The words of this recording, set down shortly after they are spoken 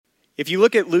If you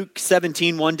look at Luke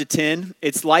 17, 1-10,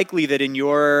 it's likely that in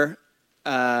your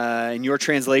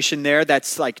translation there,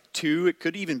 that's like 2, it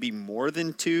could even be more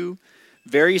than 2,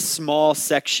 very small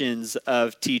sections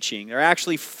of teaching. There are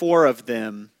actually 4 of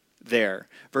them there.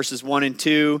 Verses 1 and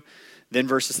 2, then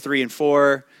verses 3 and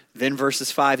 4, then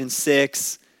verses 5 and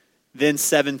 6, then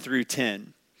 7 through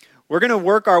 10. We're going to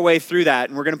work our way through that,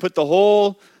 and we're going to put the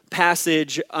whole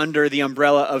passage under the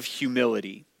umbrella of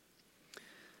humility.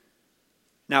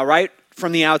 Now, right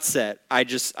from the outset, I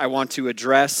want to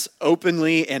address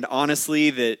openly and honestly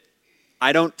that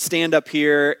I don't stand up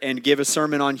here and give a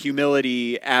sermon on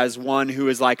humility as one who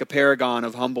is like a paragon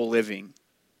of humble living.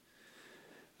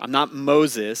 I'm not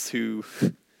Moses, who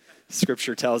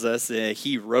Scripture tells us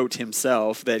he wrote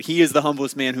himself that he is the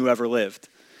humblest man who ever lived.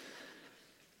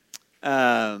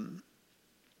 I,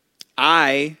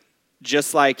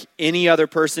 just like any other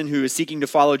person who is seeking to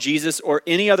follow Jesus or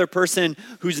any other person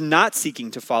who's not seeking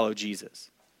to follow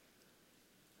Jesus,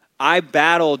 I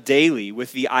battle daily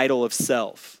with the idol of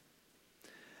self,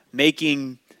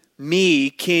 making me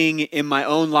king in my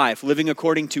own life, living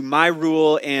according to my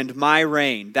rule and my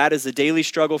reign. That is a daily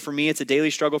struggle for me. It's a daily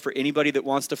struggle for anybody that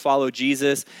wants to follow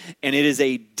Jesus, and it is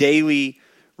a daily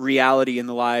reality in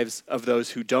the lives of those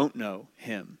who don't know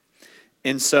him.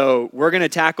 And so we're going to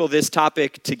tackle this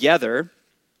topic together.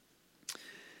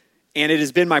 And it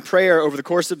has been my prayer over the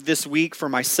course of this week for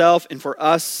myself and for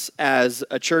us as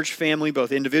a church family,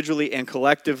 both individually and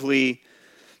collectively,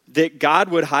 that God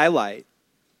would highlight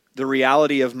the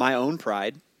reality of my own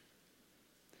pride,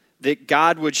 that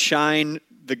God would shine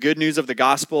the good news of the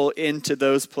gospel into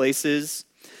those places,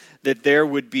 that there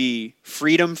would be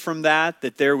freedom from that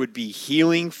there would be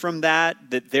healing from that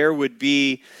there would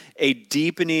be a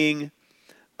deepening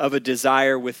of a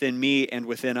desire within me and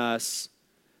within us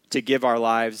to give our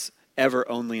lives ever,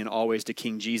 only, and always to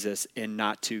King Jesus and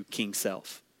not to King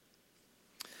Self.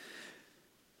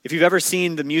 If you've ever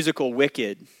seen the musical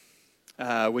Wicked,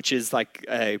 which is like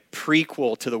a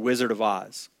prequel to The Wizard of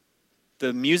Oz,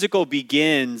 the musical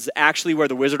begins actually where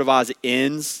The Wizard of Oz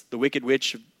ends. The Wicked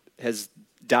Witch has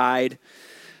died.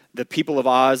 The people of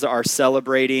Oz are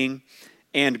celebrating.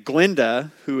 And Glinda,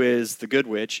 who is the good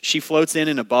witch, she floats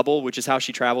in a bubble, which is how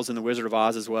she travels in The Wizard of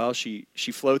Oz as well. She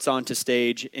floats onto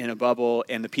stage in a bubble,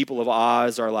 and the people of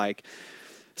Oz are like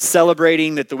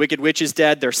celebrating that the Wicked Witch is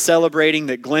dead. They're celebrating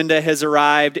that Glinda has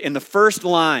arrived. And the first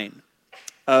line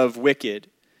of Wicked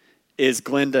is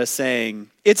Glinda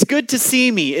saying, "It's good to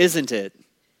see me, isn't it?"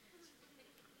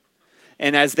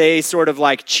 And as they sort of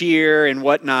like cheer and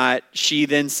whatnot, she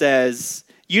then says,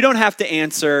 "You don't have to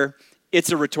answer. It's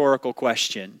a rhetorical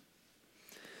question."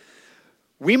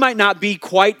 We might not be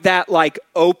quite that like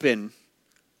open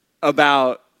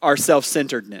about our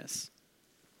self-centeredness,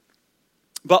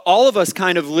 but all of us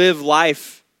kind of live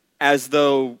life as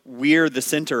though we're the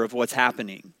center of what's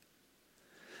happening.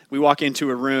 We walk into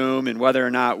a room, and whether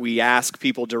or not we ask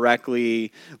people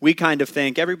directly, we kind of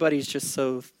think everybody's just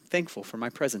so thankful for my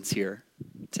presence here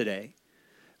today.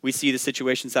 We see the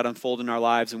situations that unfold in our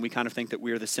lives, and we kind of think that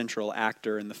we're the central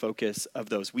actor and the focus of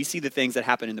those. We see the things that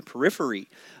happen in the periphery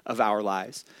of our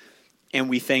lives, and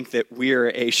we think that we're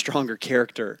a stronger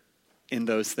character in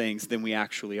those things than we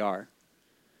actually are.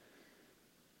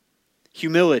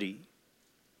 Humility.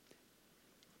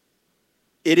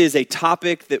 It is a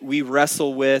topic that we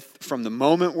wrestle with from the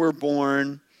moment we're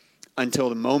born until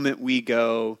the moment we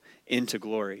go into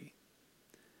glory.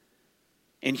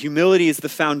 And humility is the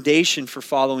foundation for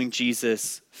following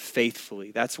Jesus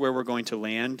faithfully. That's where we're going to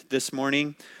land this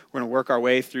morning. We're going to work our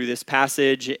way through this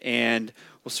passage, and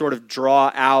we'll sort of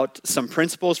draw out some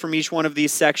principles from each one of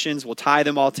these sections. We'll tie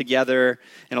them all together,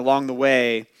 and along the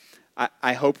way,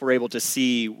 I hope we're able to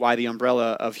see why the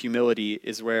umbrella of humility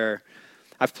is where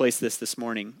I've placed this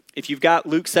morning. If you've got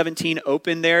Luke 17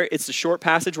 open there, it's a short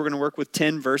passage. We're going to work with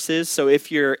 10 verses. So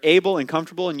if you're able and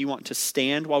comfortable and you want to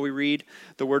stand while we read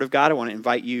the Word of God, I want to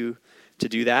invite you to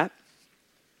do that.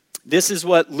 This is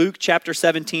what Luke chapter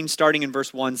 17, starting in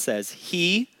verse 1 says.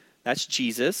 He, that's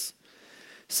Jesus,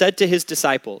 said to his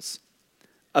disciples,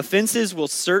 "Offenses will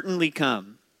certainly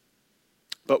come,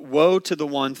 but woe to the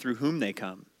one through whom they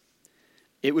come.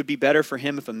 It would be better for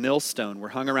him if a millstone were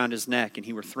hung around his neck and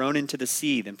he were thrown into the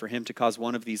sea than for him to cause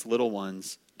one of these little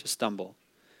ones to stumble.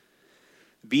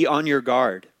 Be on your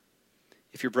guard.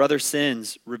 If your brother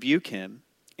sins, rebuke him,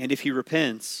 and if he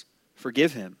repents,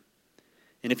 forgive him.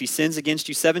 And if he sins against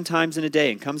you 7 times in a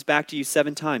day and comes back to you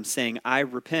 7 times saying, 'I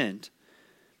repent,'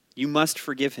 you must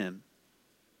forgive him."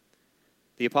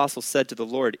 The apostle said to the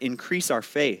Lord, "Increase our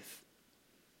faith."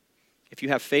 "If you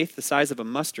have faith the size of a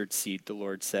mustard seed," the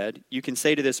Lord said, "you can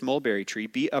say to this mulberry tree,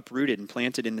 'Be uprooted and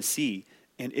planted in the sea,'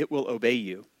 and it will obey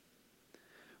you.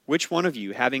 Which one of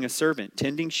you, having a servant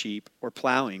tending sheep or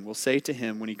plowing, will say to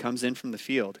him when he comes in from the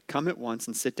field, 'Come at once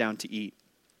and sit down to eat'?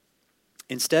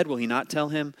 Instead, will he not tell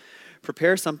him,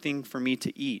 'Prepare something for me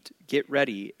to eat, get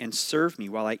ready, and serve me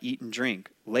while I eat and drink.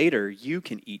 Later, you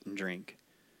can eat and drink'?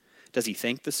 Does he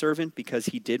thank the servant because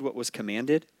he did what was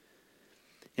commanded?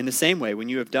 In the same way, when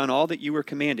you have done all that you were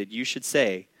commanded, you should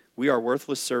say, 'We are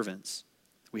worthless servants.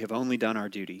 We have only done our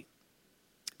duty.'"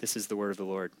 This is the word of the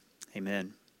Lord.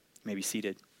 Amen. You may be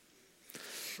seated.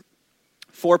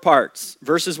 4 parts.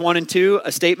 Verses 1 and 2,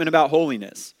 a statement about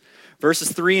holiness.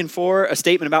 Verses 3 and 4, a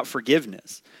statement about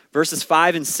forgiveness. Verses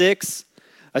 5 and 6,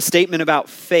 a statement about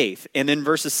faith. And then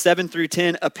verses 7 through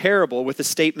 10, a parable with a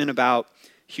statement about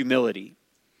humility.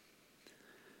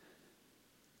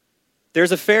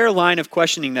 There's a fair line of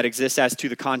questioning that exists as to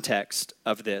the context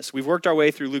of this. We've worked our way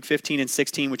through Luke 15 and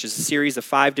 16, which is a series of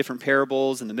 5 different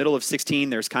parables. In the middle of 16,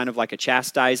 there's kind of like a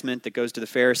chastisement that goes to the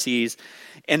Pharisees.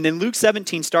 And then Luke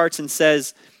 17 starts and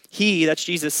says, he, that's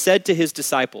Jesus, said to his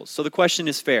disciples. So the question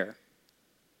is fair.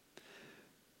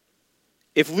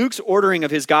 If Luke's ordering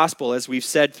of his gospel, as we've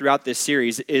said throughout this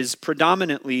series, is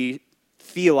predominantly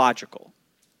theological,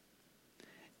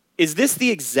 is this the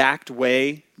exact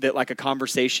way that like a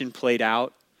conversation played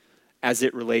out as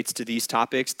it relates to these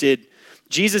topics? Did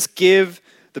Jesus give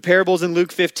the parables in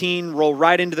Luke 15, roll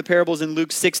right into the parables in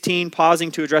Luke 16,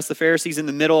 pausing to address the Pharisees in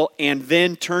the middle, and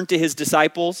then turn to his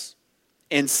disciples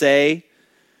and say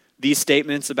these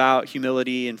statements about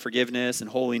humility and forgiveness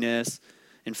and holiness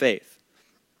and faith?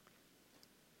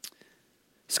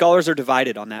 Scholars are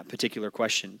divided on that particular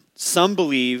question. Some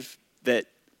believe that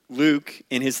Luke,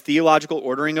 in his theological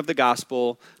ordering of the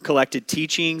gospel, collected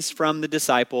teachings from the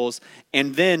disciples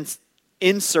and then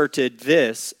inserted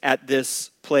this at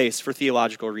this place for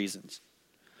theological reasons.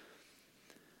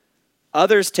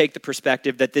 Others take the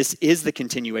perspective that this is the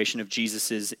continuation of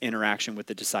Jesus' interaction with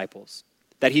the disciples,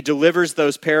 that he delivers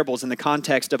those parables in the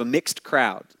context of a mixed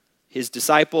crowd. His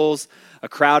disciples, a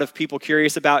crowd of people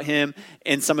curious about him,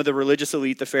 and some of the religious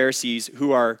elite, the Pharisees,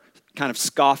 who are kind of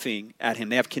scoffing at him.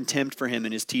 They have contempt for him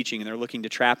and his teaching, and they're looking to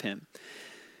trap him.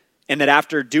 And that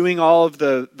after doing all of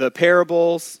the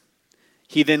parables,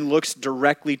 he then looks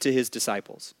directly to his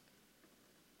disciples.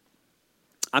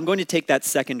 I'm going to take that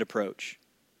second approach,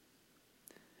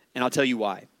 and I'll tell you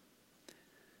why.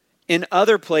 In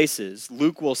other places,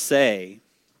 Luke will say,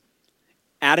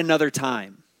 at another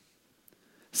time,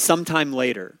 sometime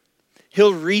later,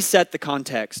 he'll reset the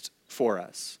context for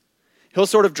us. He'll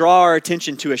sort of draw our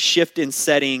attention to a shift in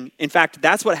setting. In fact,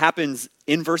 that's what happens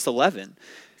in verse 11.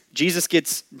 Jesus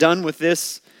gets done with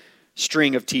this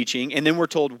string of teaching, and then we're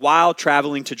told while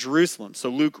traveling to Jerusalem. So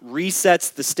Luke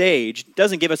resets the stage,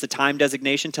 doesn't give us a time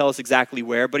designation, tell us exactly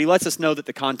where, but he lets us know that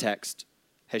the context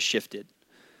has shifted.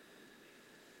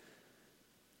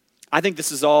 I think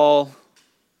this is all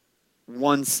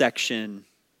one section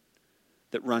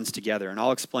that runs together, and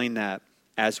I'll explain that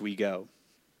as we go.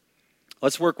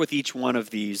 Let's work with each one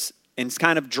of these and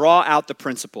kind of draw out the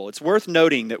principle. It's worth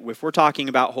noting that if we're talking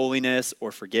about holiness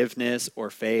or forgiveness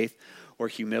or faith or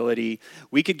humility,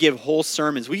 we could give whole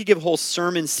sermons. We could give whole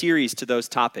sermon series to those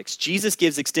topics. Jesus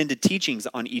gives extended teachings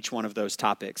on each one of those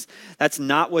topics. That's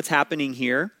not what's happening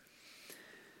here.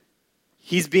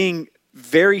 He's being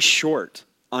very short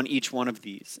on each one of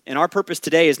these. And our purpose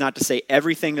today is not to say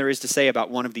everything there is to say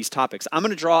about one of these topics. I'm going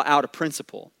to draw out a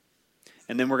principle,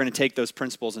 and then we're going to take those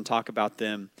principles and talk about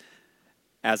them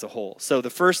as a whole. So the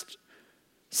first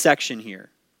section here,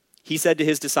 he said to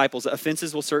his disciples,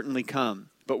 "Offenses will certainly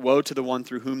come, but woe to the one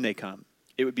through whom they come.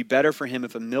 It would be better for him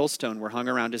if a millstone were hung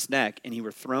around his neck and he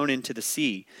were thrown into the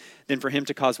sea than for him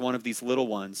to cause one of these little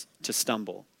ones to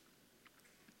stumble."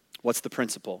 What's the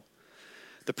principle?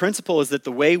 The principle is that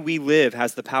the way we live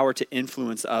has the power to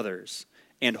influence others,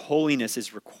 and holiness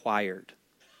is required.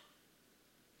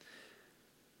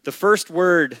 The first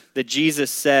word that Jesus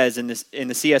says in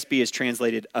the CSB is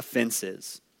translated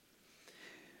offenses.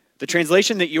 The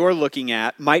translation that you're looking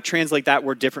at might translate that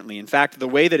word differently. In fact, the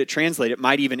way that it translates it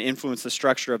might even influence the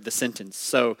structure of the sentence.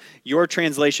 So your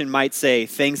translation might say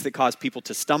things that cause people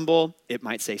to stumble. It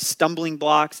might say stumbling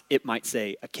blocks. It might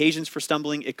say occasions for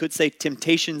stumbling. It could say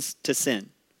temptations to sin.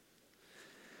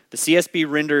 The CSB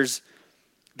renders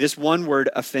this one word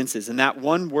offenses, and that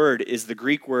one word is the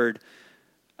Greek word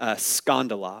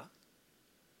skandala.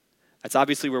 That's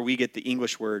obviously where we get the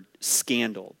English word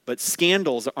scandal. But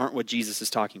scandals aren't what Jesus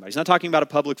is talking about. He's not talking about a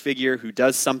public figure who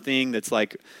does something that's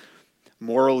like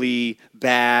morally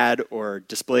bad or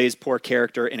displays poor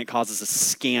character and it causes a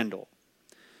scandal.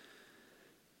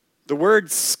 The word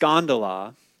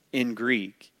skandala in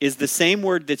Greek is the same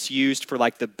word that's used for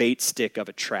like the bait stick of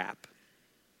a trap.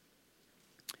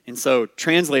 And so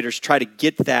translators try to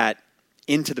get that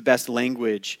into the best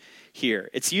language here.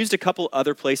 It's used a couple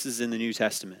other places in the New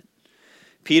Testament.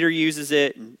 Peter uses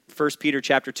it in 1 Peter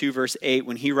chapter 2, verse 8,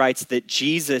 when he writes that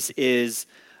Jesus is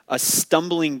a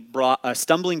stumbling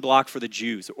block for the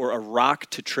Jews, or a rock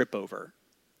to trip over.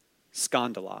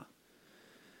 Scandala.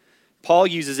 Paul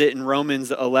uses it in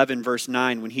Romans 11, verse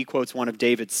 9, when he quotes one of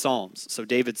David's psalms. So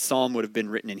David's psalm would have been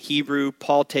written in Hebrew.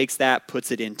 Paul takes that,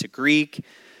 puts it into Greek.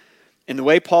 And the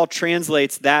way Paul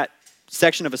translates that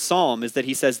section of a psalm is that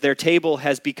he says, their table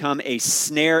has become a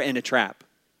snare and a trap.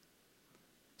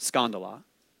 Scandala.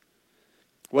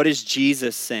 What is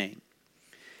Jesus saying?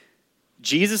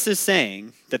 Jesus is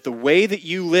saying that the way that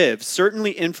you live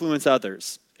certainly influences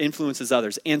others,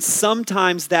 and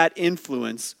sometimes that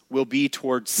influence will be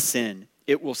towards sin.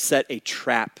 It will set a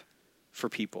trap for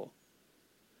people.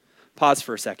 Pause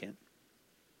for a second.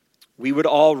 We would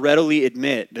all readily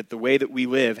admit that the way that we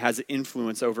live has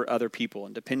influence over other people,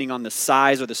 and depending on the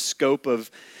size or the scope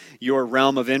of your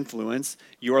realm of influence,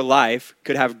 your life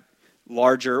could have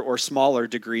larger or smaller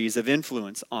degrees of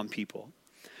influence on people.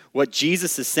 What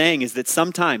Jesus is saying is that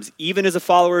sometimes, even as a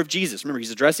follower of Jesus, remember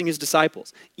he's addressing his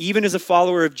disciples, even as a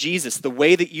follower of Jesus, the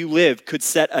way that you live could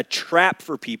set a trap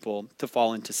for people to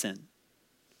fall into sin.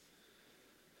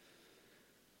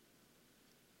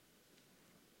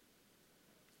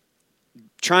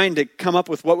 Trying to come up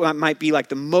with what might be like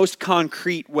the most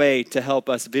concrete way to help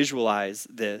us visualize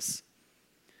this.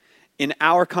 In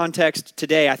our context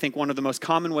today, I think one of the most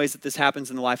common ways that this happens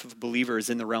in the life of a believer is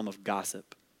in the realm of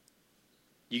gossip.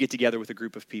 You get together with a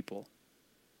group of people.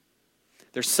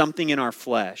 There's something in our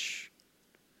flesh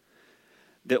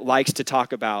that likes to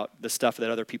talk about the stuff that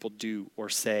other people do or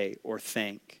say or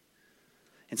think.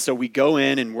 And so we go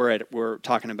in and we're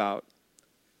talking about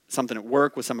something at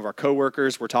work with some of our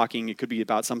coworkers. We're talking, it could be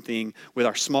about something with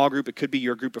our small group. It could be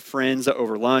your group of friends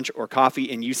over lunch or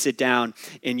coffee, and you sit down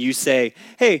and you say,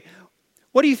 hey,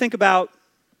 what do you think about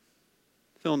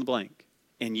fill in the blank?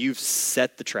 And you've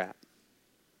set the trap.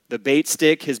 The bait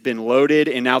stick has been loaded,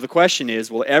 and now the question is,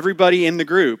 will everybody in the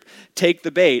group take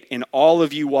the bait and all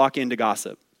of you walk into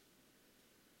gossip?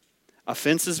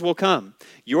 Offenses will come.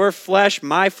 Your flesh,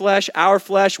 my flesh, our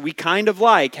flesh, we kind of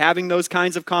like having those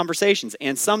kinds of conversations.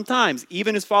 And sometimes,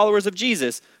 even as followers of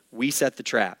Jesus, we set the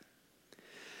trap.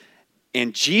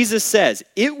 And Jesus says,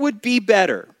 it would be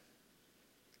better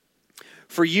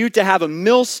for you to have a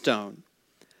millstone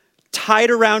tied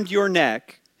around your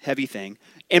neck, heavy thing,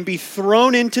 and be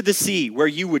thrown into the sea where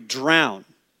you would drown,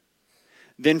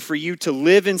 than for you to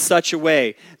live in such a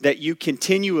way that you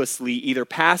continuously, either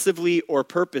passively or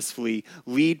purposefully,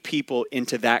 lead people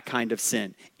into that kind of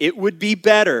sin. It would be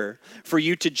better for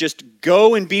you to just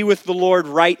go and be with the Lord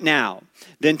right now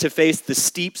than to face the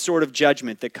steep sort of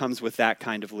judgment that comes with that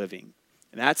kind of living.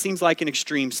 And that seems like an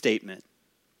extreme statement.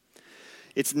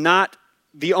 It's not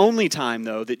the only time,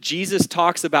 though, that Jesus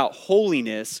talks about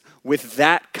holiness with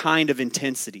that kind of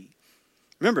intensity.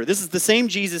 Remember, this is the same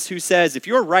Jesus who says, if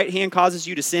your right hand causes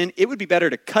you to sin, it would be better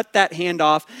to cut that hand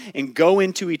off and go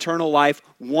into eternal life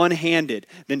one-handed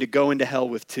than to go into hell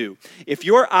with two. If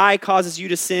your eye causes you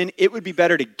to sin, it would be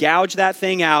better to gouge that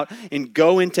thing out and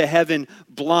go into heaven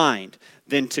blind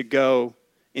than to go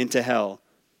into hell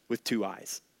with two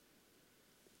eyes.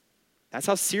 That's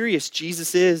how serious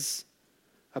Jesus is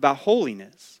about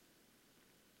holiness.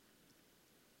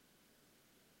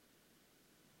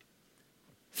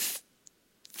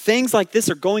 Things like this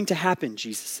are going to happen,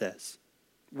 Jesus says.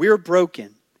 We're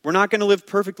broken. We're not going to live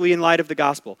perfectly in light of the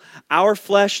gospel. Our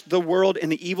flesh, the world,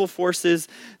 and the evil forces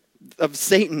of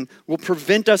Satan will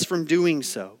prevent us from doing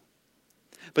so.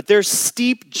 But there's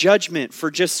steep judgment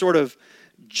for just sort of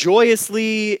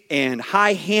joyously and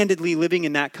high-handedly living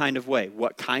in that kind of way.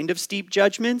 What kind of steep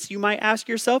judgments, you might ask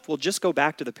yourself? Well, just go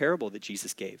back to the parable that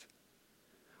Jesus gave.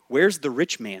 Where's the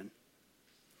rich man?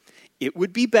 It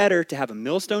would be better to have a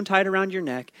millstone tied around your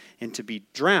neck and to be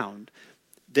drowned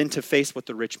than to face what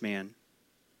the rich man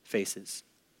faces.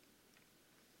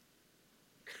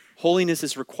 Holiness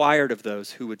is required of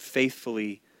those who would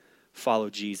faithfully follow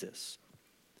Jesus.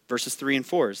 Verses 3 and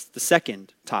 4 is the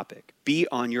second topic. Be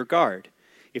on your guard.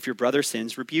 If your brother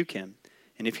sins, rebuke him.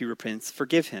 And if he repents,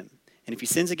 forgive him. And if he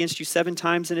sins against you 7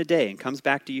 times in a day and comes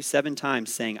back to you 7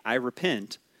 times saying, I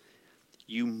repent,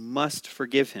 you must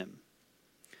forgive him.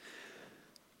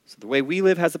 So the way we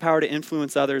live has the power to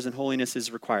influence others, and holiness is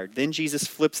required. Then Jesus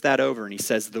flips that over and he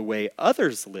says the way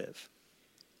others live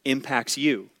impacts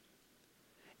you,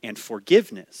 and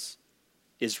forgiveness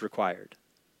is required.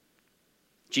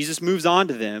 Jesus moves on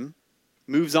to them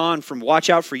moves on from watch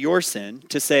out for your sin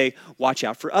to say, watch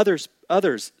out for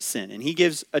others' sin. And he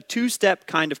gives a two-step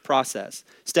kind of process.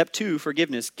 Step 2,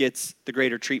 forgiveness, gets the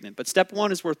greater treatment. But step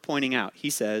 1 is worth pointing out. He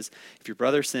says, if your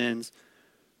brother sins,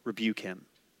 rebuke him.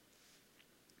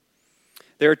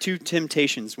 There are 2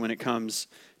 temptations when it comes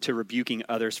to rebuking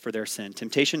others for their sin.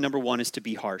 Temptation number 1 is to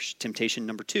be harsh. Temptation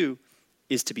number 2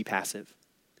 is to be passive.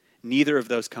 Neither of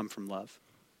those come from love.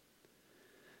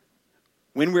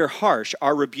 When we're harsh,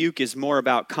 our rebuke is more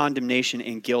about condemnation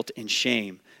and guilt and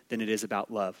shame than it is about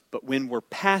love. But when we're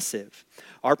passive,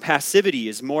 our passivity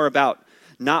is more about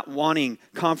not wanting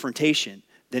confrontation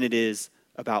than it is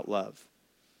about love.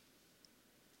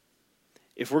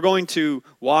 If we're going to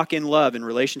walk in love in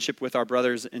relationship with our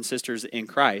brothers and sisters in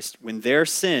Christ, when their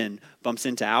sin bumps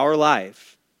into our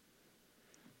life,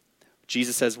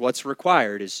 Jesus says what's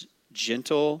required is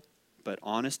gentle but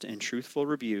honest and truthful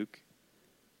rebuke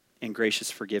and gracious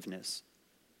forgiveness.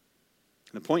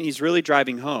 And the point he's really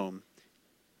driving home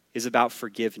is about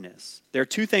forgiveness. There are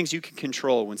 2 things you can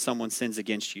control when someone sins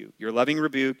against you: your loving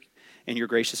rebuke and your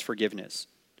gracious forgiveness.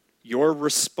 Your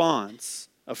response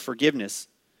of forgiveness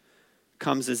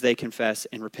comes as they confess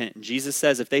and repent. And Jesus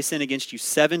says if they sin against you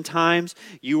 7 times,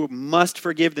 you must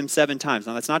forgive them 7 times.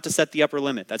 Now, that's not to set the upper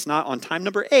limit. That's not on time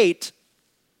number 8,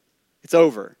 it's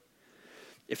over.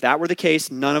 If that were the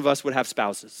case, none of us would have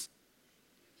spouses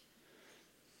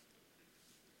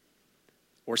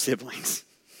or siblings.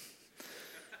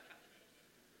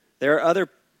 There are other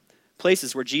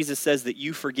places where Jesus says that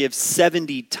you forgive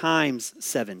 70 times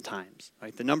 7 times.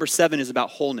 Right? The number 7 is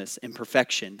about wholeness and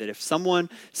perfection. That if someone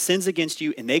sins against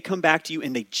you and they come back to you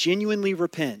and they genuinely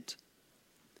repent,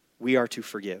 we are to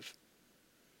forgive.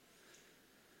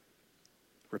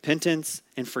 Repentance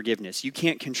and forgiveness. You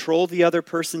can't control the other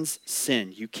person's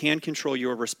sin. You can control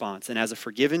your response. And as a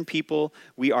forgiven people,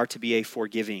 we are to be a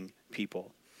forgiving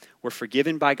people. We're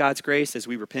forgiven by God's grace as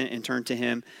we repent and turn to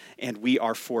him, and we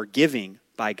are forgiving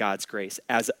by God's grace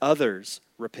as others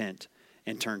repent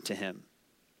and turn to him.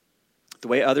 The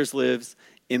way others live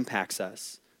impacts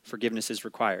us. Forgiveness is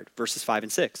required. Verses 5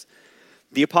 and 6.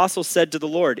 The apostles said to the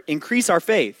Lord, increase our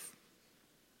faith.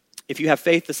 If you have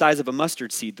faith the size of a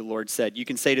mustard seed, the Lord said, you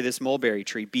can say to this mulberry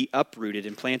tree, be uprooted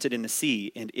and planted in the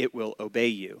sea, and it will obey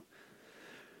you.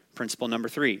 Principle number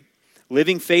 3.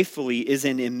 Living faithfully is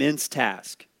an immense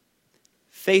task.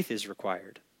 Faith is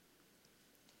required.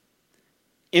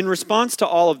 In response to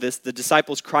all of this, the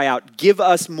disciples cry out, give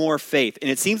us more faith. And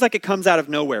it seems like it comes out of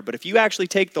nowhere, but if you actually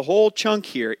take the whole chunk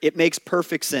here, it makes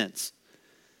perfect sense.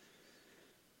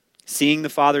 Seeing the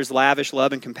Father's lavish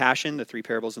love and compassion, the 3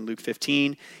 parables in Luke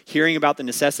 15, hearing about the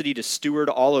necessity to steward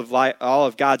all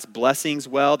of God's blessings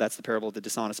well, that's the parable of the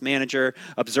dishonest manager,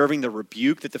 observing the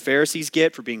rebuke that the Pharisees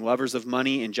get for being lovers of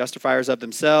money and justifiers of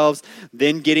themselves,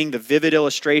 then getting the vivid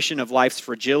illustration of life's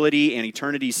fragility and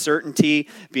eternity's certainty,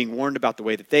 being warned about the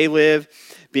way that they live,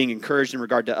 being encouraged in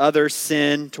regard to others,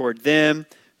 sin toward them.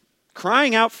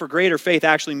 Crying out for greater faith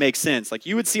actually makes sense. Like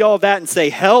you would see all of that and say,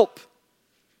 help.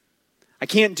 I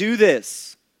can't do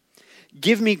this.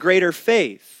 Give me greater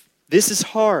faith. This is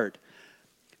hard.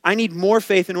 I need more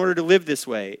faith in order to live this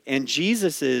way. And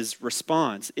Jesus'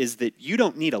 response is that you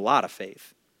don't need a lot of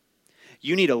faith.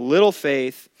 You need a little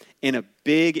faith in a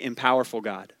big and powerful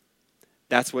God.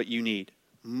 That's what you need.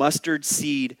 Mustard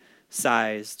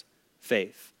seed-sized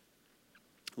faith.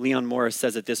 Leon Morris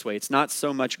says it this way, it's not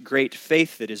so much great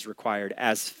faith that is required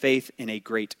as faith in a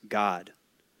great God.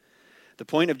 The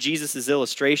point of Jesus'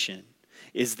 illustration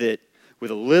is that with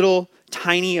a little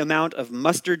tiny amount of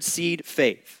mustard seed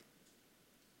faith,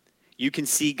 you can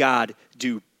see God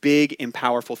do big and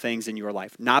powerful things in your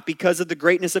life. Not because of the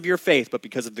greatness of your faith, but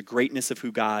because of the greatness of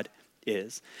who God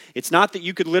is. It's not that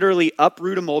you could literally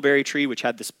uproot a mulberry tree, which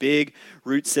had this big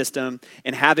root system,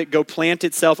 and have it go plant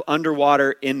itself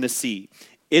underwater in the sea.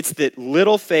 It's that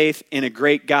little faith in a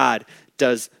great God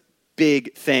does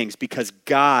big things because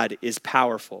God is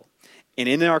powerful. And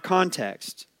in our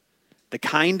context, the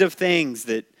kind of things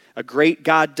that a great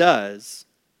God does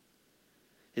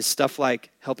is stuff like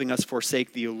helping us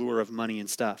forsake the allure of money and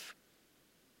stuff.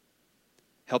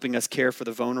 Helping us care for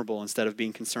the vulnerable instead of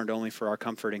being concerned only for our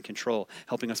comfort and control.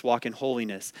 Helping us walk in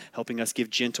holiness. Helping us give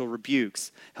gentle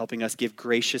rebukes. Helping us give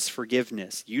gracious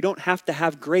forgiveness. You don't have to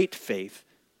have great faith.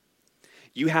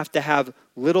 You have to have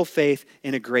little faith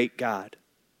in a great God.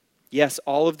 Yes,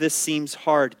 all of this seems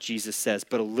hard, Jesus says,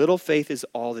 but a little faith is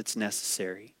all that's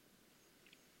necessary.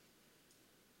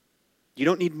 You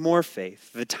don't need more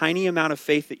faith. The tiny amount of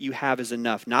faith that you have is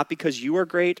enough, not because you are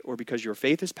great or because your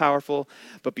faith is powerful,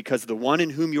 but because the one in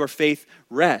whom your faith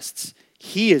rests,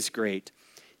 he is great,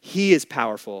 He is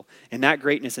powerful, and that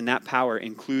greatness and that power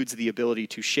includes the ability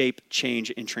to shape,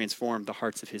 change, and transform the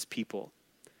hearts of his people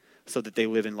so that they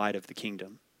live in light of the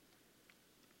kingdom.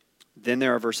 Then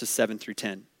there are verses 7 through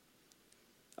 10.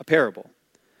 A parable.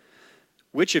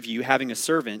 Which of you, having a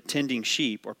servant tending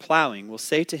sheep or plowing, will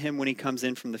say to him when he comes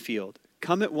in from the field,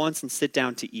 "Come at once and sit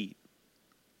down to eat"?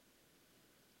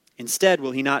 Instead,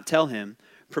 will he not tell him,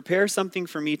 "Prepare something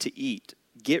for me to eat,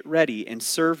 get ready and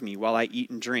serve me while I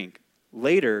eat and drink.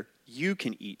 Later, you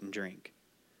can eat and drink"?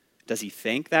 Does he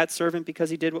thank that servant because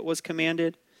he did what was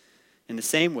commanded? In the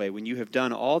same way, when you have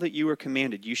done all that you were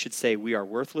commanded, you should say, "We are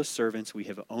worthless servants, we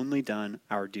have only done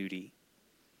our duty."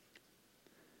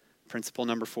 Principle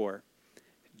number 4.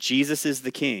 Jesus is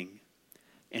the king,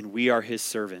 and we are his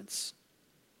servants.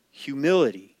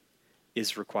 Humility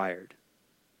is required.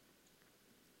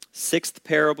 Sixth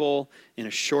parable in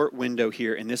a short window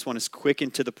here, and this one is quick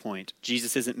and to the point.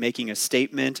 Jesus isn't making a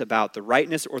statement about the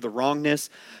rightness or the wrongness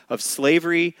of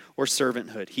slavery or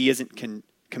servanthood. He isn't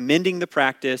commending the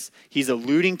practice. He's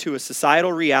alluding to a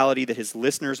societal reality that his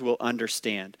listeners will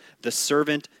understand. The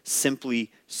servant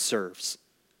simply serves.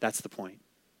 That's the point.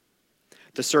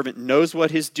 The servant knows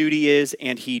what his duty is,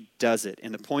 and he does it.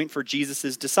 And the point for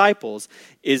Jesus' disciples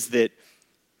is that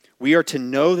we are to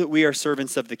know that we are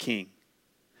servants of the king,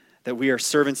 that we are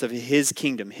servants of his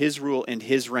kingdom, his rule, and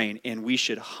his reign, and we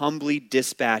should humbly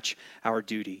dispatch our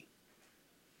duty.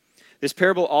 This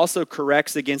parable also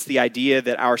corrects against the idea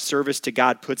that our service to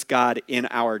God puts God in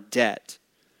our debt.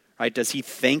 Right? Does he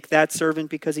thank that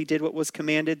servant because he did what was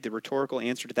commanded? The rhetorical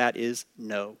answer to that is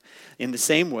no. In the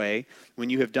same way, when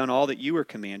you have done all that you were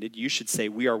commanded, you should say,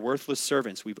 "We are worthless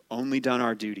servants. We've only done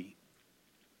our duty."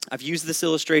 I've used this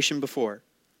illustration before.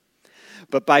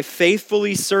 But by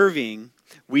faithfully serving,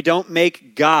 we don't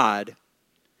make God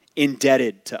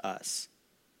indebted to us.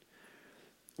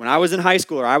 When I was in high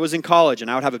school or I was in college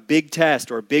and I would have a big test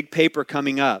or a big paper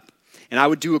coming up, and I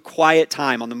would do a quiet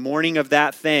time on the morning of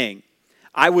that thing,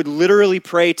 I would literally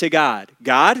pray to God,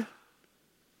 "God,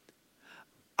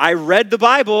 I read the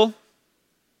Bible.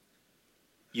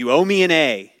 You owe me an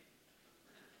A."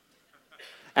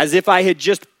 As if I had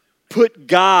just put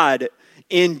God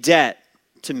in debt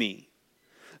to me.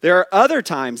 There are other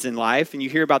times in life, and you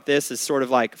hear about this as sort of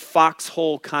like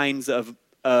foxhole kinds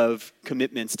of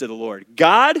commitments to the Lord.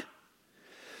 "God,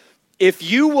 if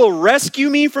you will rescue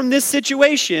me from this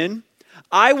situation,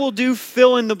 I will do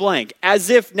fill in the blank," as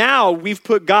if now we've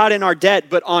put God in our debt,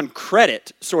 but on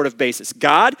credit sort of basis.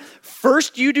 "God,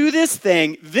 first you do this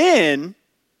thing, then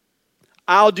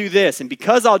I'll do this. And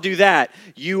because I'll do that,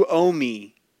 you owe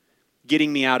me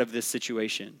getting me out of this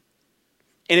situation."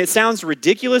 And it sounds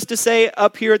ridiculous to say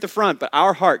up here at the front, but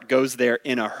our heart goes there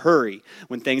in a hurry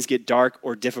when things get dark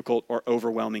or difficult or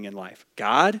overwhelming in life.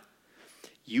 "God,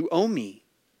 you owe me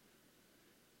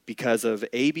because of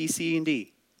A, B, C, and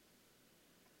D."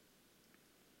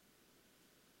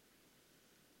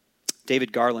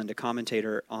 David Garland, a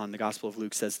commentator on the Gospel of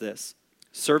Luke, says this: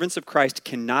 "Servants of Christ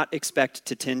cannot expect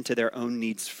to tend to their own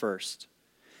needs first.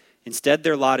 Instead,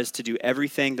 their lot is to do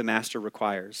everything the master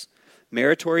requires.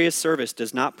 Meritorious service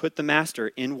does not put the master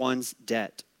in one's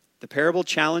debt. The parable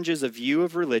challenges a view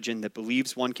of religion that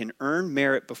believes one can earn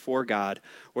merit before God,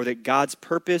 or that God's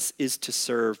purpose is to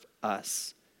serve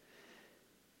us.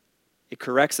 It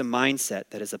corrects a mindset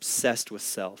that is obsessed with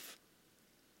self.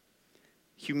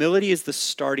 Humility is the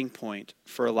starting point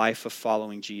for a life of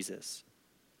following Jesus.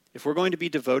 If we're going to be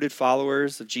devoted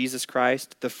followers of Jesus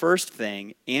Christ, the first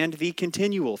thing and the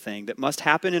continual thing that must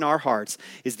happen in our hearts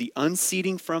is the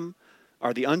unseating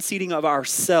of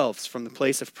ourselves from the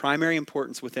place of primary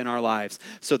importance within our lives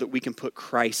so that we can put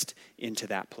Christ into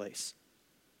that place.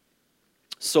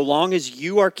 So long as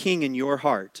you are king in your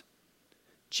heart,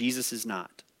 Jesus is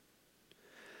not.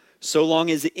 So long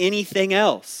as anything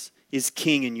else is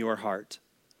king in your heart,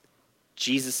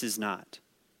 Jesus is not.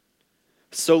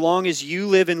 So long as you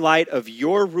live in light of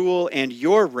your rule and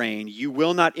your reign, you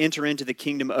will not enter into the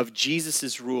kingdom of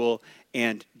Jesus' rule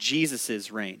and Jesus'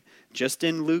 reign. Just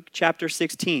in Luke chapter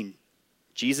 16,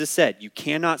 Jesus said, you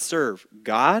cannot serve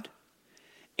God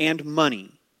and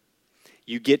money.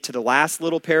 You get to the last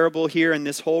little parable here in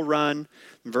this whole run,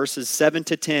 verses 7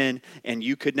 to 10, and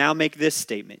you could now make this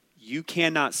statement: you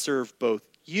cannot serve both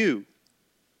you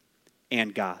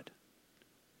and God.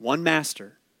 One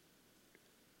master.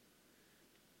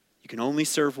 You can only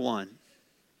serve one.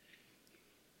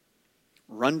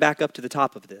 Run back up to the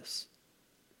top of this.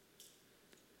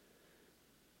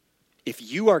 If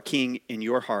you are king in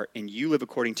your heart and you live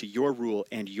according to your rule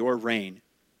and your reign,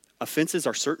 offenses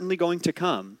are certainly going to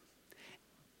come,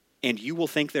 and you will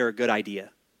think they're a good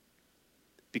idea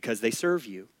because they serve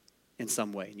you in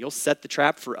some way. And you'll set the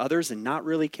trap for others and not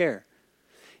really care.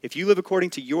 If you live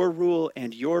according to your rule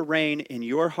and your reign in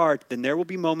your heart, then there will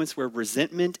be moments where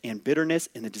resentment and bitterness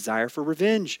and the desire for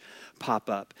revenge pop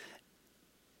up.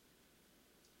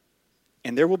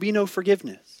 And there will be no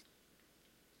forgiveness.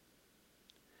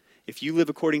 If you live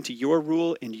according to your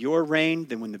rule and your reign,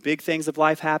 then when the big things of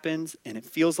life happens and it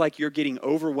feels like you're getting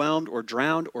overwhelmed or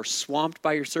drowned or swamped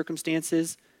by your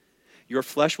circumstances, your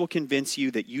flesh will convince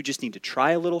you that you just need to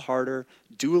try a little harder,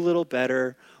 do a little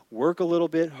better, work a little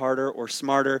bit harder or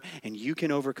smarter, and you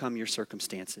can overcome your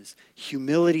circumstances.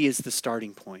 Humility is the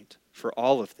starting point for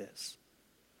all of this.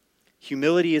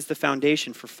 Humility is the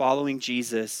foundation for following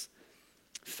Jesus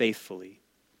faithfully.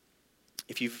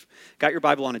 If you've got your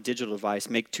Bible on a digital device,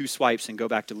 make 2 swipes and go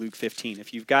back to Luke 15.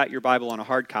 If you've got your Bible on a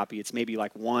hard copy, it's maybe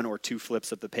like 1 or 2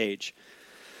 flips of the page.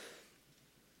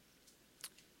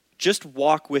 Just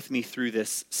walk with me through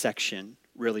this section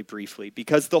really briefly,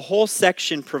 because the whole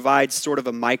section provides sort of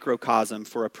a microcosm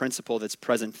for a principle that's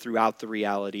present throughout the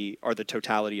reality or the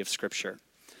totality of Scripture.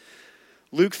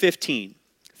 Luke 15,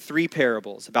 3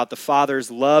 parables about the Father's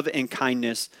love and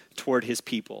kindness toward his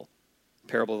people.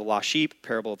 Parable of the lost sheep,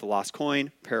 parable of the lost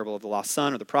coin, parable of the lost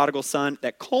son or the prodigal son,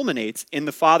 that culminates in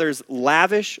the Father's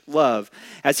lavish love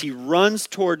as he runs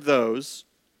toward those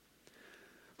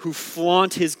who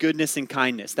flaunt his goodness and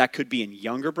kindness. That could be in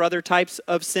younger brother types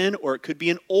of sin, or it could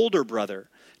be in older brother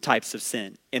types of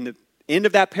sin. In the end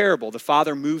of that parable, the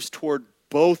Father moves toward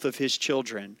both of his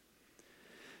children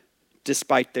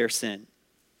despite their sin.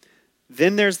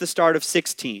 Then there's the start of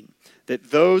 16,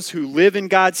 that those who live in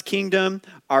God's kingdom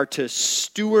are to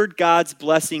steward God's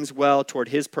blessings well toward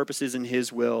his purposes and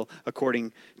his will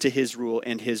according to his rule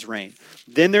and his reign.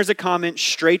 Then there's a comment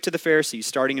straight to the Pharisees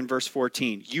starting in verse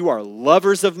 14. You are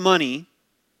lovers of money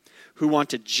who want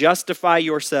to justify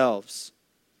yourselves.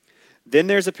 Then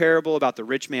there's a parable about the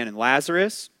rich man and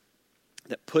Lazarus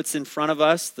that puts in front of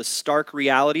us the stark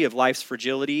reality of life's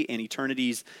fragility and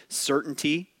eternity's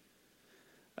certainty.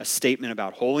 A statement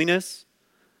about holiness,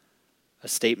 a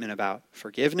statement about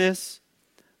forgiveness,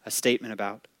 a statement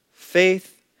about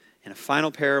faith, and a final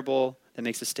parable that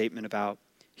makes a statement about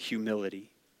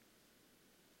humility.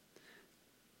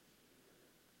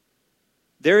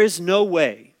 There is no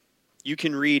way you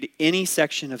can read any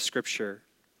section of Scripture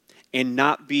and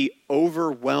not be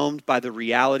overwhelmed by the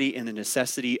reality and the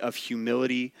necessity of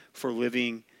humility for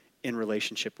living in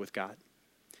relationship with God.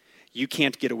 You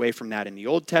can't get away from that in the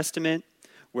Old Testament,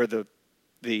 where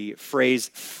the phrase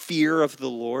fear of the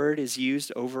Lord is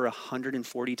used over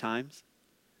 140 times.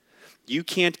 You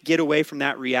can't get away from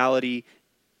that reality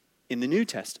in the New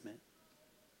Testament.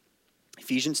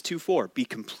 Ephesians 2:4, be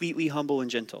completely humble and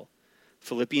gentle.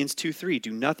 Philippians 2:3,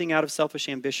 do nothing out of selfish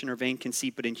ambition or vain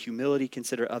conceit, but in humility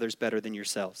consider others better than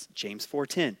yourselves. James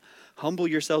 4:10, humble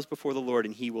yourselves before the Lord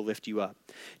and he will lift you up.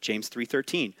 James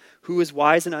 3:13, who is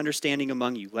wise and understanding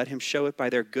among you? Let him show it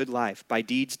by their good life, by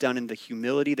deeds done in the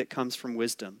humility that comes from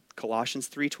wisdom. Colossians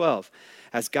 3:12,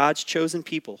 as God's chosen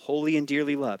people, holy and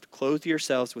dearly loved, clothe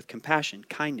yourselves with compassion,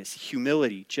 kindness,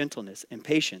 humility, gentleness, and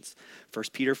patience.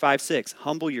 1 Peter 5:6,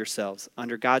 humble yourselves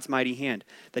under God's mighty hand,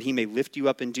 that he may lift you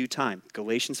up in due time.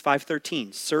 Galatians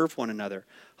 5:13, serve one another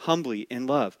humbly in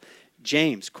love.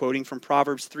 James, quoting from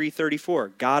Proverbs 3:34,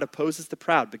 God opposes the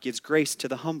proud but gives grace to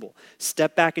the humble.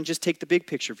 Step back and just take the big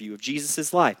picture view of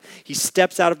Jesus' life. He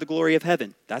steps out of the glory of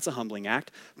heaven. That's a humbling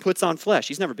act. Puts on flesh.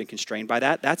 He's never been constrained by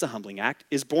that. That's a humbling act.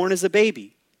 Is born as a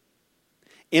baby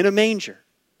in a manger.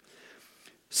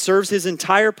 Serves his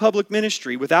entire public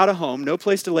ministry without a home, no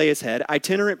place to lay his head,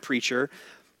 itinerant preacher.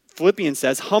 Philippians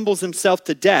says, humbles himself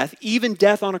to death, even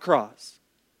death on a cross.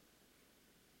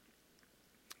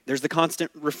 There's the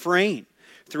constant refrain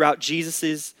throughout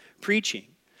Jesus' preaching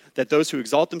that those who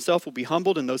exalt themselves will be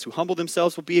humbled and those who humble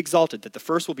themselves will be exalted, that the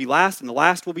first will be last and the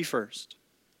last will be first.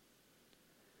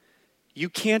 You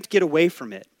can't get away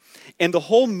from it. And the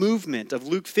whole movement of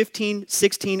Luke 15,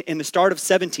 16, and the start of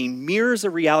 17 mirrors a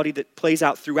reality that plays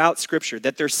out throughout Scripture,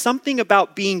 that there's something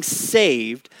about being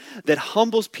saved that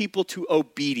humbles people to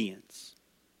obedience.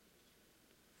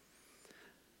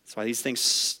 That's why these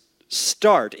things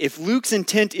start. If Luke's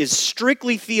intent is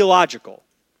strictly theological,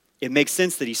 it makes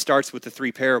sense that he starts with the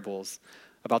 3 parables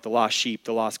about the lost sheep,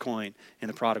 the lost coin, and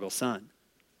the prodigal son.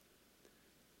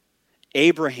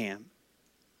 Abraham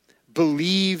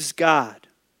believes God,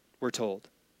 we're told.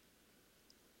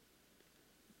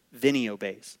 Then he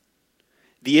obeys.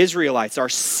 The Israelites are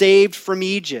saved from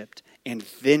Egypt and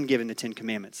then given the 10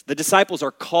 commandments. The disciples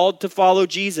are called to follow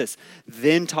Jesus,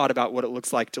 then taught about what it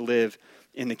looks like to live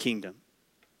in the kingdom.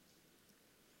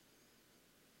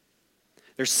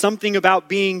 There's something about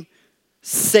being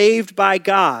saved by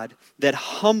God that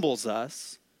humbles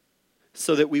us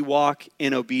so that we walk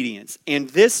in obedience. And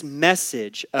this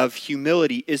message of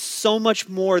humility is so much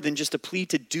more than just a plea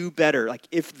to do better. Like,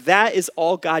 if that is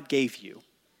all God gave you,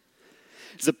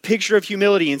 it's a picture of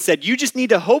humility and said, you just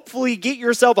need to hopefully get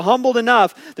yourself humbled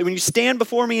enough that when you stand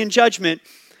before me in judgment,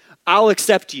 I'll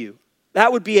accept you.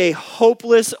 That would be a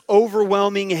hopeless,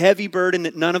 overwhelming, heavy burden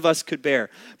that none of us could bear.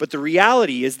 But the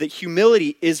reality is that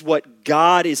humility is what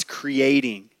God is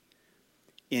creating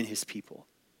in his people.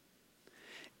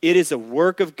 It is a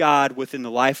work of God within the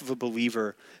life of a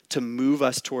believer to move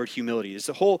us toward humility. There's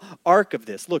a whole arc of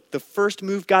this. Look, the first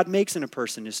move God makes in a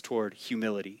person is toward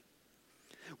humility.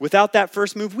 Without that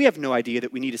first move, we have no idea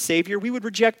that we need a Savior. We would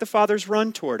reject the Father's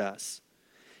run toward us.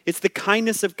 It's the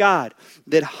kindness of God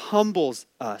that humbles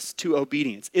us to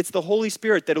obedience. It's the Holy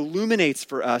Spirit that illuminates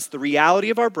for us the reality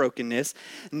of our brokenness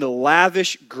and the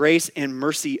lavish grace and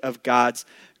mercy of God's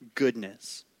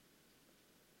goodness.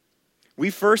 We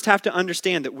first have to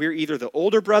understand that we're either the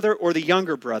older brother or the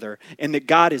younger brother, and that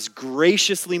God is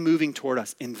graciously moving toward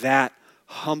us, and that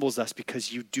humbles us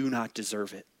because you do not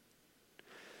deserve it.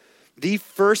 The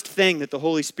first thing that the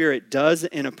Holy Spirit does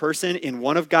in a person, in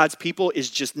one of God's people,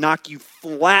 is just knock you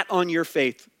flat on your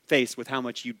face with how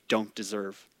much you don't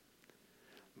deserve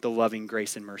the loving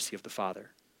grace and mercy of the Father.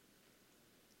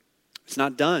 It's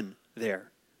not done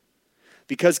there.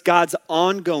 Because God's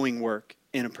ongoing work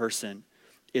in a person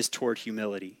is toward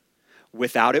humility.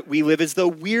 Without it, we live as though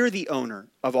we're the owner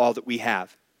of all that we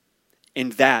have.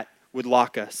 And that would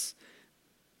lock us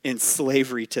in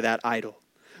slavery to that idol.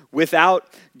 Without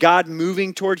God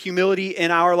moving toward humility in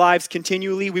our lives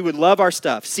continually, we would love our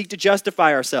stuff, seek to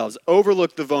justify ourselves,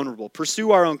 overlook the vulnerable,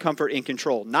 pursue our own comfort and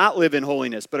control, not live in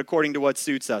holiness, but according to what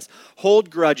suits us, hold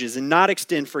grudges and not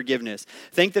extend forgiveness.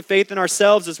 Think that faith in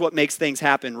ourselves is what makes things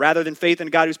happen, rather than faith in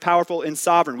God who's powerful and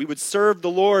sovereign. We would serve the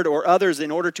Lord or others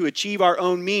in order to achieve our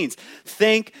own means.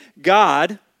 Thank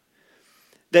God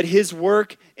that his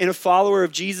work in a follower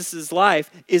of Jesus' life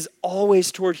is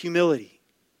always toward humility.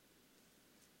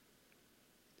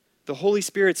 The Holy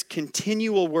Spirit's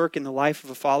continual work in the life of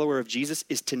a follower of Jesus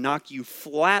is to knock you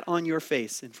flat on your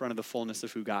face in front of the fullness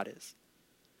of who God is.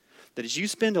 That as you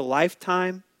spend a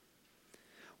lifetime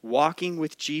walking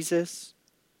with Jesus,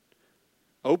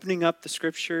 opening up the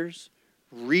scriptures,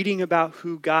 reading about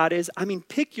who God is,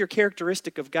 pick your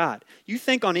characteristic of God. You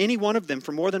think on any one of them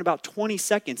for more than about 20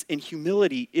 seconds, and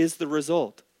humility is the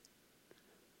result.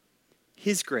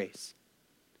 His grace,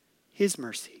 his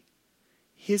mercy,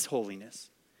 his holiness,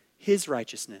 his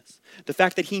righteousness, the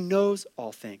fact that he knows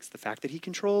all things, the fact that he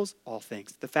controls all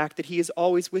things, the fact that he is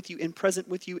always with you and present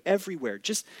with you everywhere.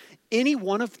 Just any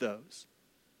one of those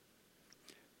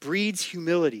breeds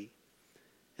humility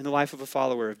in the life of a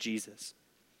follower of Jesus.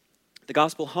 The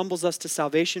gospel humbles us to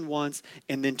salvation once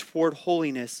and then toward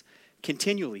holiness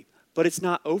continually, but it's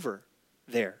not over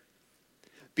there.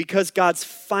 Because God's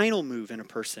final move in a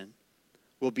person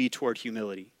will be toward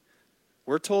humility.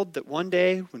 We're told that one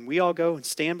day when we all go and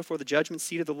stand before the judgment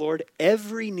seat of the Lord,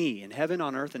 every knee in heaven,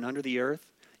 on earth, and under the earth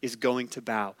is going to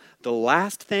bow. The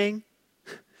last thing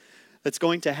that's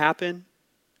going to happen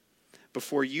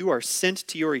before you are sent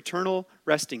to your eternal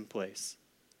resting place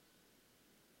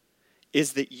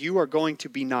is that you are going to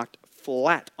be knocked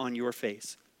flat on your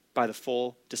face by the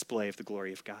full display of the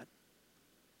glory of God.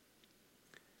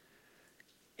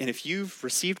 And if you've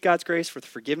received God's grace for the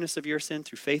forgiveness of your sin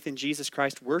through faith in Jesus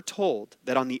Christ, we're told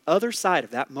that on the other side of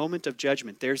that moment of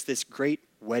judgment, there's this great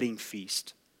wedding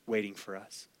feast waiting for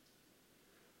us.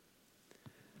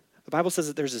 The Bible says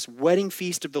that there's this wedding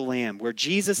feast of the Lamb where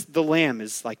Jesus, the Lamb,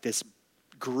 is like this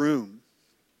groom.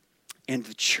 And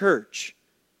the church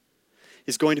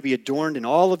is going to be adorned in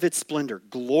all of its splendor,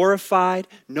 glorified,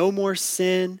 no more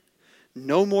sin,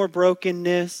 no more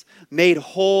brokenness, made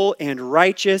whole and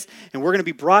righteous. And we're going to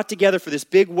be brought together for this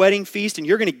big wedding feast. And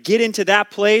you're going to get into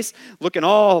that place looking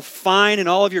all fine in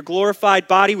all of your glorified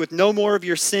body with no more of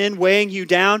your sin weighing you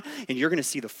down. And you're going to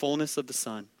see the fullness of the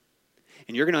Son.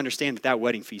 And you're going to understand that that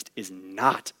wedding feast is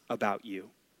not about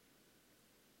you.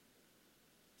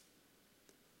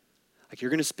 Like,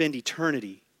 you're going to spend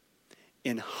eternity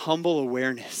in humble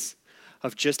awareness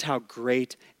of just how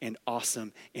great and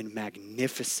awesome and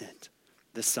magnificent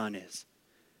the Son is.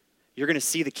 You're going to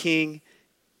see the King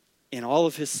in all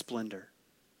of his splendor.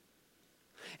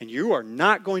 And you are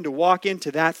not going to walk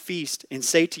into that feast and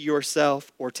say to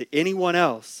yourself or to anyone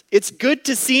else, "It's good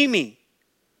to see me,"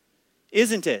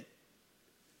 isn't it?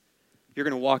 You're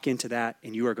going to walk into that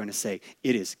and you are going to say,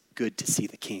 "It is good to see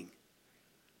the King,"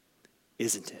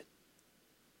 isn't it?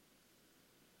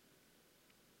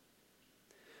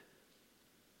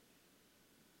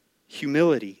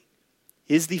 Humility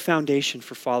is the foundation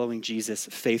for following Jesus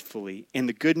faithfully. And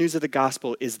the good news of the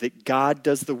gospel is that God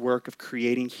does the work of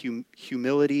creating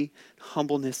humility,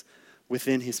 humbleness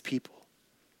within his people.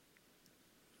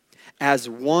 As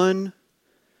one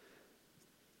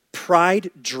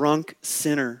pride-drunk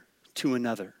sinner to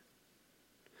another,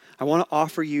 I want to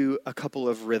offer you a couple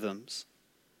of rhythms.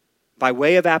 By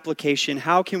way of application,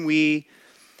 how can we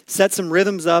set some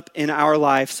rhythms up in our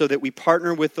life so that we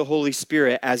partner with the Holy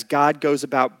Spirit as God goes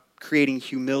about creating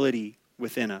humility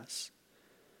within us?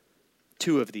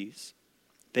 Two of these.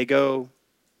 They go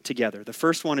together. The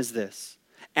first one is this.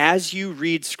 As you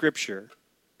read Scripture,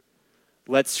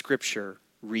 let Scripture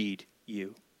read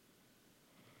you.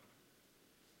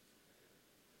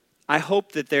 I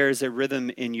hope that there is a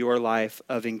rhythm in your life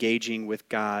of engaging with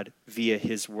God via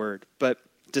his word. But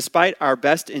despite our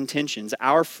best intentions,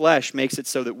 our flesh makes it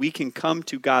so that we can come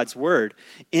to God's word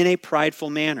in a prideful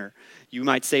manner. You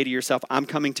might say to yourself, I'm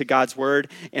coming to God's word,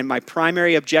 and my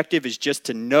primary objective is just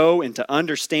to know and to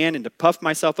understand and to puff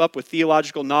myself up with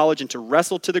theological knowledge and to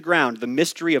wrestle to the ground the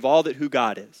mystery of all that who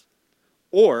God is.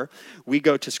 Or we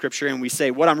go to Scripture and we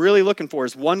say, what I'm really looking for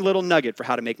is one little nugget for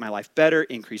how to make my life better,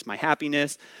 increase my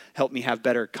happiness, help me have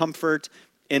better comfort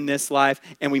in this life.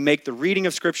 And we make the reading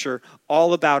of Scripture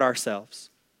all about ourselves.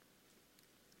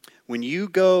 When you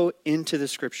go into the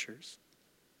Scriptures,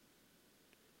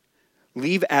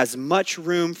 leave as much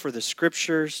room for the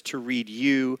Scriptures to read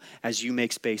you as you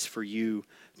make space for you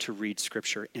to read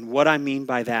Scripture. And what I mean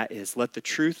by that is let the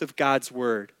truth of God's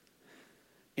word,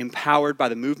 empowered by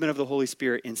the movement of the Holy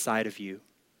Spirit inside of you,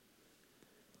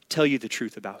 tell you the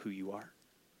truth about who you are.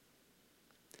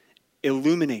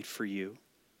 Illuminate for you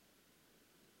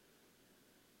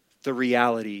the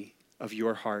reality of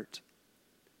your heart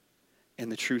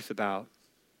and the truth about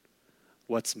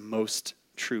what's most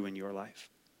true in your life.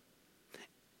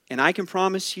 And I can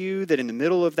promise you that in the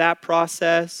middle of that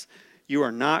process, you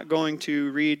are not going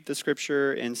to read the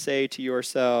Scripture and say to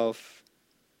yourself,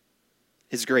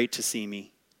 it's great to see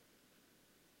me.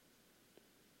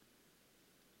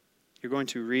 You're going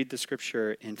to read the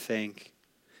Scripture and think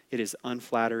it is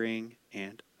unflattering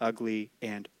and ugly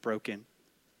and broken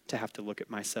to have to look at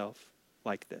myself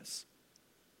like this.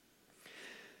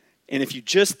 And if you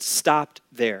just stopped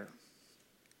there,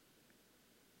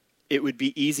 it would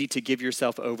be easy to give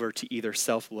yourself over to either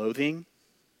self-loathing,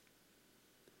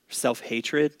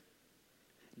 self-hatred,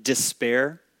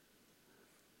 despair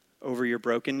over your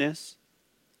brokenness.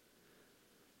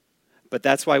 But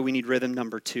that's why we need rhythm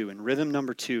number 2. And rhythm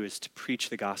number 2 is to preach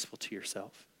the gospel to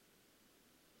yourself.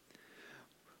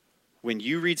 When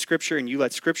you read Scripture and you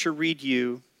let Scripture read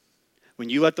you, when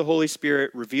you let the Holy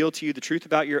Spirit reveal to you the truth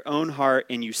about your own heart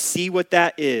and you see what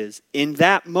that is, in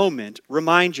that moment,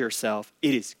 remind yourself,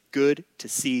 it is good to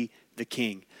see the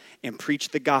King, and preach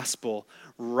the gospel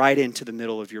right into the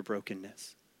middle of your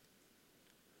brokenness.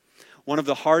 One of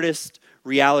the hardest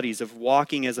realities of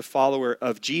walking as a follower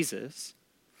of Jesus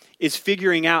is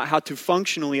figuring out how to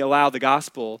functionally allow the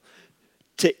gospel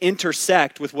to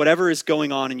intersect with whatever is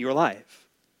going on in your life.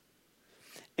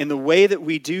 And the way that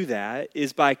we do that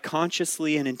is by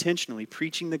consciously and intentionally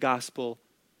preaching the gospel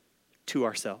to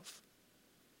ourselves.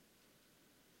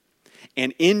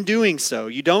 And in doing so,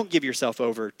 you don't give yourself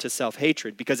over to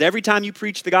self-hatred, because every time you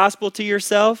preach the gospel to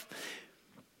yourself,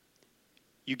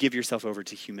 you give yourself over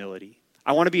to humility.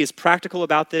 I want to be as practical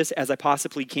about this as I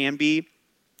possibly can be.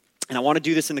 And I want to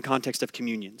do this in the context of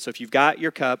communion. So if you've got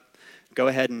your cup, go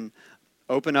ahead and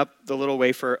open up the little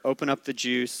wafer, open up the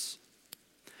juice.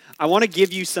 I want to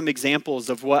give you some examples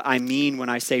of what I mean when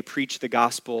I say preach the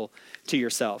gospel to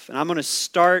yourself. And I'm going to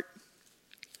start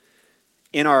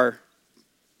in our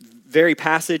very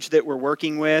passage that we're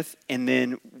working with and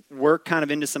then work kind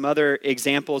of into some other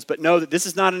examples. But know that this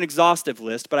is not an exhaustive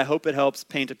list, but I hope it helps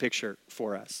paint a picture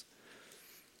for us.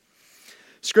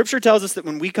 Scripture tells us that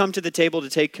when we come to the table to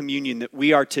take communion, that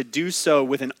we are to do so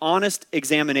with an honest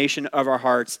examination of our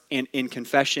hearts and in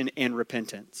confession and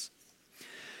repentance.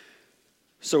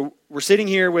 So we're sitting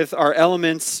here with our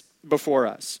elements before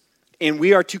us, and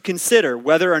we are to consider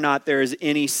whether or not there is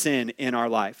any sin in our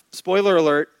life. Spoiler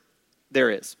alert, there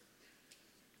is.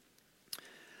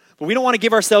 But we don't want to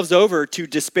give ourselves over to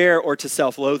despair or to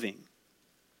self-loathing.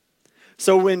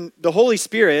 So when the Holy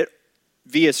Spirit,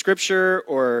 via Scripture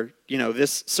or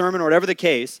this sermon or whatever the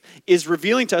case, is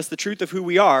revealing to us the truth of who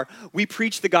we are, we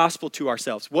preach the gospel to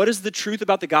ourselves. What is the truth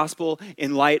about the gospel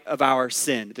in light of our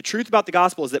sin? The truth about the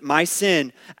gospel is that my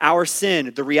sin, our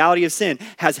sin, the reality of sin,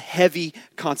 has heavy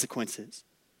consequences.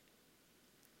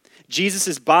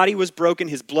 Jesus' body was broken,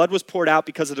 his blood was poured out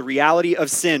because of the reality of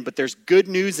sin, but there's good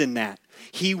news in that.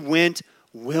 He went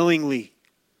willingly.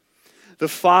 The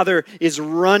Father is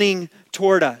running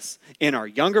toward us in our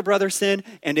younger brother sin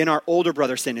and in our older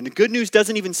brother sin. And the good news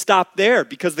doesn't even stop there,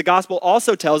 because the gospel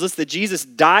also tells us that Jesus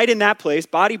died in that place,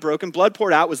 body broken, blood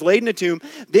poured out, was laid in a tomb.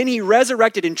 Then he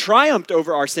resurrected and triumphed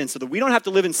over our sin so that we don't have to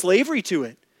live in slavery to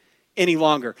it any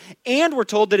longer. And we're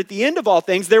told that at the end of all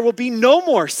things, there will be no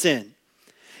more sin.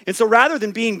 And so rather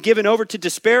than being given over to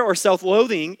despair or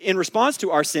self-loathing in response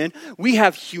to our sin, we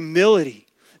have humility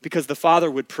because the Father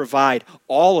would provide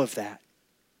all of that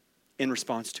in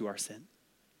response to our sin.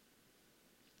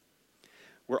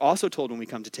 We're also told when we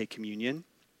come to take communion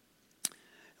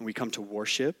and we come to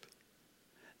worship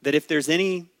that if there's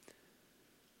any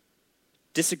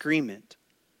disagreement,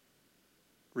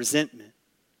 resentment,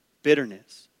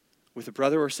 bitterness with a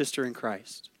brother or sister in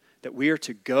Christ, that we are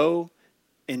to go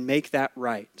and make that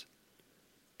right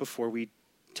before we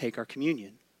take our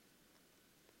communion.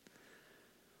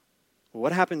 Well,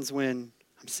 what happens when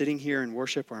I'm sitting here in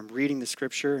worship or I'm reading the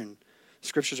scripture and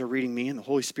scriptures are reading me and the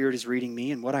Holy Spirit is reading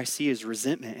me, and what I see is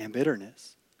resentment and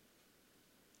bitterness?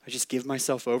 I just give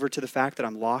myself over to the fact that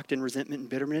I'm locked in resentment and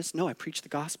bitterness? No, I preach the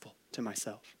gospel to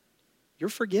myself. You're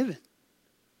forgiven.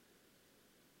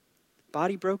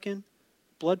 Body broken,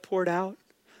 blood poured out.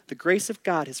 The grace of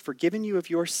God has forgiven you of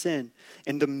your sin,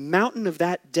 and the mountain of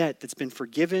that debt that's been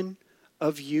forgiven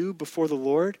of you before the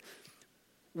Lord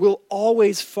will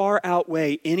always far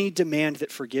outweigh any demand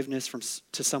that forgiveness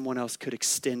to someone else could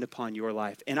extend upon your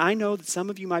life. And I know that some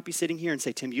of you might be sitting here and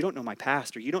say, Tim, you don't know my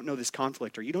past, or you don't know this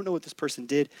conflict, or you don't know what this person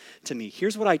did to me.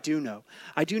 Here's what I do know.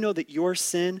 I do know that your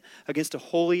sin against a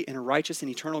holy and a righteous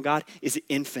and eternal God is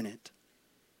infinite.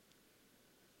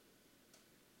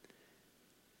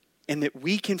 And that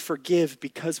we can forgive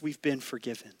because we've been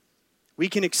forgiven. We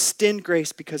can extend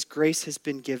grace because grace has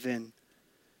been given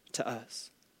to us.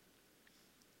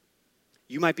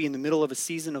 You might be in the middle of a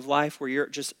season of life where you're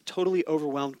just totally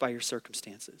overwhelmed by your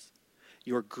circumstances.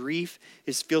 Your grief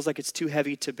feels like it's too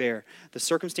heavy to bear. The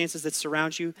circumstances that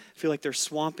surround you feel like they're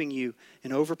swamping you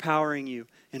and overpowering you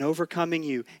and overcoming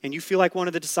you. And you feel like one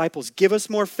of the disciples, give us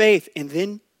more faith. And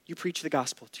then you preach the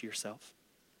gospel to yourself.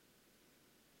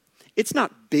 It's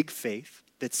not big faith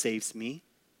that saves me.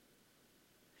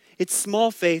 It's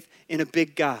small faith in a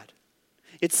big God.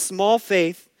 It's small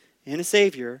faith in a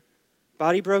Savior,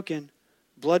 body broken,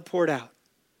 blood poured out.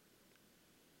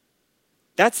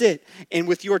 That's it. And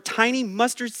with your tiny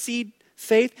mustard seed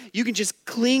faith, you can just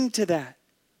cling to that.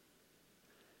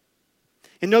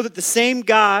 And know that the same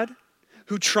God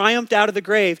who triumphed out of the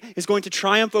grave is going to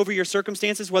triumph over your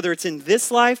circumstances, whether it's in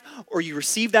this life or you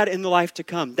receive that in the life to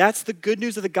come. That's the good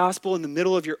news of the gospel in the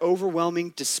middle of your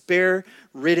overwhelming,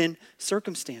 despair-ridden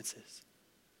circumstances.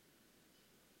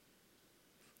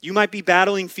 You might be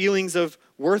battling feelings of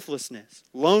worthlessness,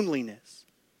 loneliness,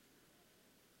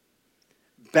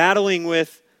 battling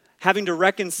with having to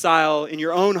reconcile in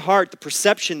your own heart the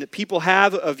perception that people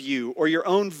have of you or your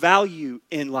own value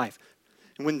in life.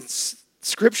 And when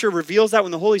Scripture reveals that,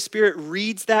 when the Holy Spirit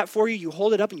reads that for you, you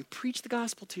hold it up and you preach the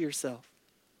gospel to yourself.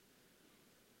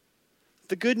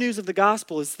 The good news of the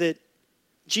gospel is that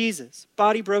Jesus,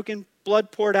 body broken,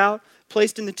 blood poured out,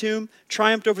 placed in the tomb,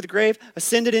 triumphed over the grave,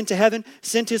 ascended into heaven,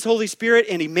 sent his Holy Spirit,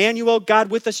 and Emmanuel, God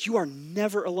with us. You are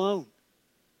never alone.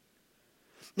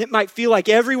 It might feel like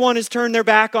everyone has turned their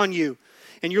back on you,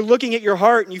 and you're looking at your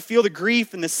heart and you feel the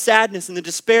grief and the sadness and the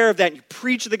despair of that, and you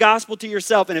preach the gospel to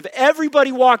yourself. And if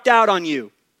everybody walked out on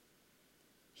you,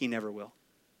 he never will.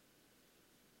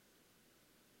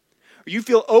 Or you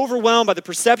feel overwhelmed by the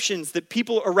perceptions that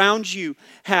people around you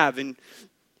have, and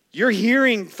you're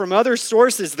hearing from other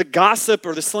sources the gossip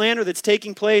or the slander that's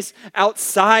taking place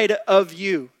outside of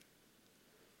you.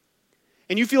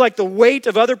 And you feel like the weight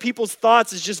of other people's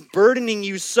thoughts is just burdening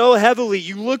you so heavily.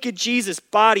 You look at Jesus,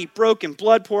 body broken,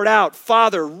 blood poured out,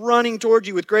 Father running toward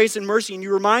you with grace and mercy, and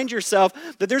you remind yourself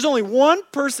that there's only one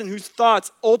person whose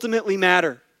thoughts ultimately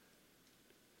matter.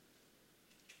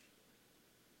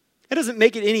 It doesn't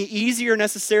make it any easier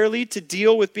necessarily to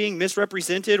deal with being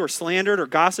misrepresented or slandered or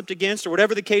gossiped against or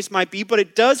whatever the case might be, but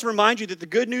it does remind you that the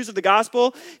good news of the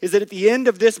gospel is that at the end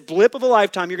of this blip of a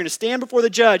lifetime, you're going to stand before the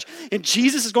judge and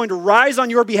Jesus is going to rise on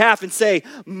your behalf and say,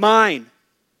 mine.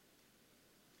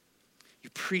 You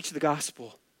preach the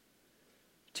gospel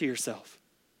to yourself.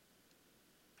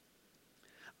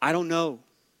 I don't know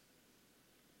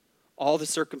all the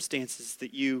circumstances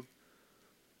that you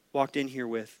walked in here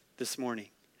with this morning,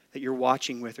 that you're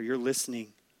watching with or you're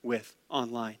listening with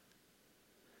online.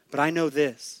 But I know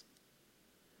this.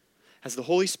 As the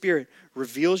Holy Spirit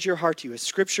reveals your heart to you, as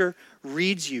Scripture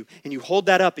reads you, and you hold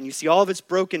that up and you see all of its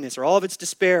brokenness or all of its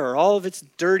despair or all of its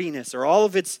dirtiness or all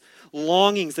of its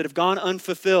longings that have gone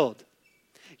unfulfilled,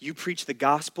 You preach the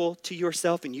gospel to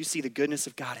yourself and you see the goodness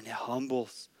of God, and it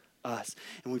humbles us.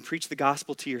 And when we preach the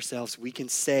gospel to yourselves, we can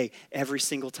say every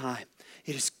single time,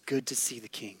 it is good to see the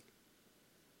King.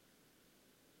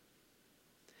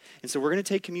 And so we're going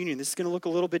to take communion. This is going to look a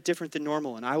little bit different than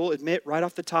normal. And I will admit right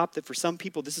off the top that for some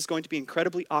people, this is going to be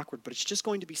incredibly awkward, but it's just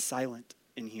going to be silent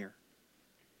in here.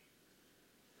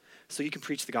 So you can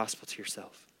preach the gospel to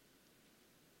yourself.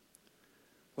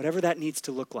 Whatever that needs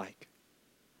to look like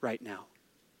right now.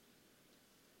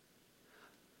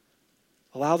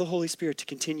 Allow the Holy Spirit to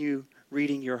continue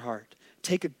reading your heart.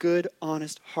 Take a good,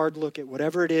 honest, hard look at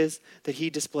whatever it is that he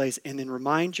displays, and then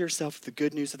remind yourself of the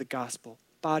good news of the gospel.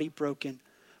 Body broken,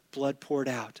 blood poured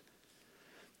out,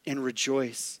 and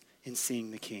rejoice in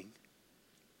seeing the King.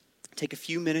 Take a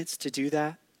few minutes to do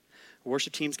that. The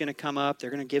worship team's going to come up.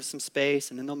 They're going to give some space,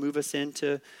 and then they'll move us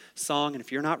into song. And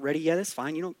if you're not ready yet, that's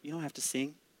fine. You don't have to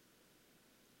sing.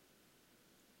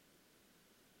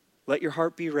 Let your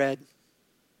heart be read.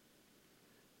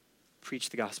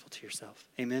 Preach the gospel to yourself.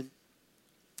 Amen.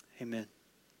 Amen.